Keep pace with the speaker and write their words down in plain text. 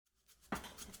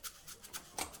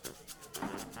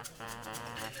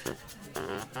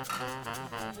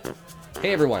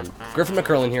Hey everyone, Griffin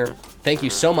McCurlin here. Thank you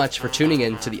so much for tuning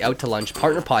in to the Out to Lunch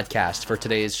Partner Podcast for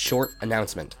today's short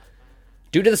announcement.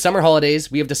 Due to the summer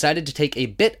holidays, we have decided to take a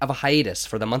bit of a hiatus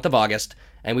for the month of August,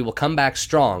 and we will come back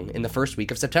strong in the first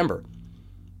week of September.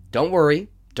 Don't worry,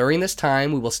 during this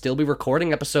time we will still be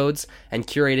recording episodes and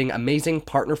curating amazing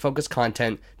partner-focused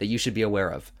content that you should be aware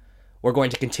of. We're going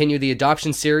to continue the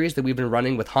adoption series that we've been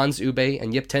running with Hans Ube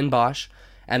and Jip ten Bosch,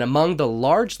 and among the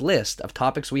large list of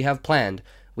topics we have planned,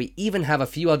 we even have a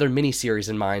few other mini-series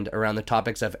in mind around the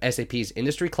topics of SAP's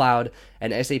Industry Cloud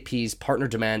and SAP's Partner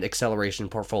Demand Acceleration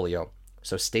portfolio,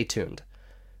 so stay tuned.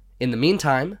 In the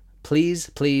meantime, please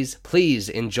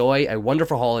enjoy a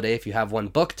wonderful holiday if you have one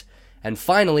booked, and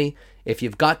finally, if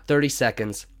you've got 30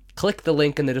 seconds, click the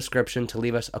link in the description to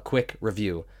leave us a quick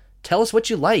review. Tell us what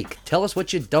you like, tell us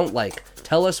what you don't like,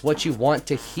 tell us what you want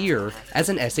to hear as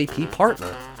an SAP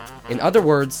partner. In other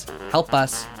words, help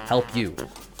us help you.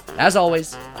 As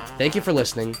always, thank you for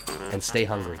listening, and stay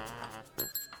hungry.